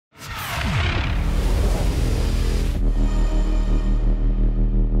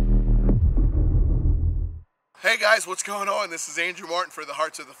Hey guys, what's going on? This is Andrew Martin for the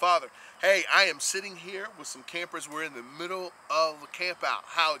Hearts of the Father. Hey, I am sitting here with some campers. We're in the middle of a camp out.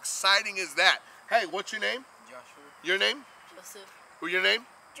 How exciting is that? Hey, what's your name? Joshua. Your name? Joseph. What's your name?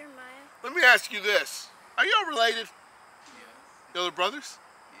 Jeremiah. Let me ask you this. Are y'all related? Yeah. Y'all are brothers?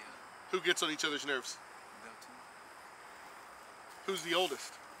 Yeah. Who gets on each other's nerves? Them two. Who's the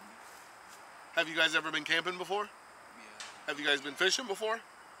oldest? Have you guys ever been camping before? Yeah. Have you guys been fishing before? Yeah.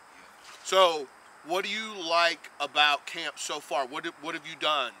 So, what do you like about camp so far? What have you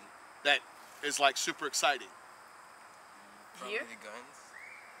done that is like super exciting? Probably Here? the guns.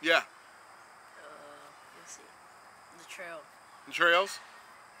 Yeah. Let's see. The trail. The trails?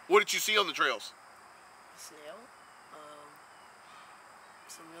 What did you see on the trails? Snail.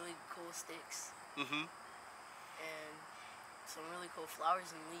 Some really cool sticks. Mm-hmm. And some really cool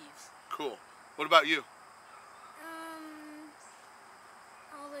flowers and leaves. Cool. What about you?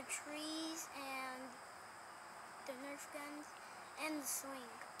 All the trees and the Nerf guns and the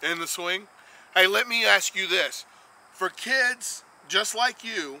swing. In the swing? Hey, let me ask you this. For kids just like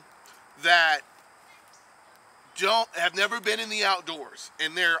you that have never been in the outdoors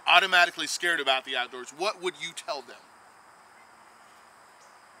and they're automatically scared about the outdoors, what would you tell them?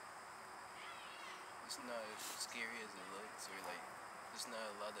 It's not as scary as it looks, or like, there's not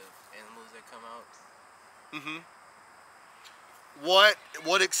a lot of animals that come out. Mm-hmm.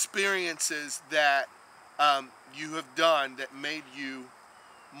 What experiences that you have done that made you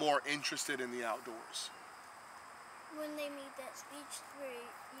more interested in the outdoors? When they made that speech where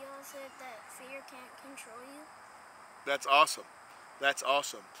y'all said that fear can't control you. That's awesome. That's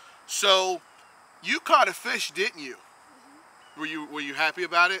awesome. So, you caught a fish, didn't you? Mm-hmm. Were you happy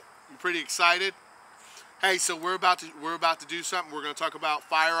about it? You pretty excited? Hey, so we're about to do something. We're going to talk about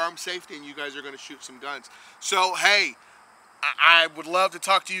firearm safety, and you guys are going to shoot some guns. So, hey, I would love to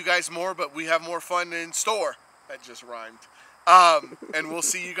talk to you guys more, but we have more fun in store. That just rhymed. And we'll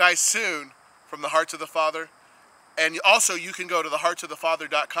see you guys soon from the Hearts of the Father. And also, you can go to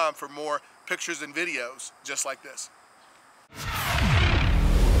theheartsofthefather.com for more pictures and videos just like this.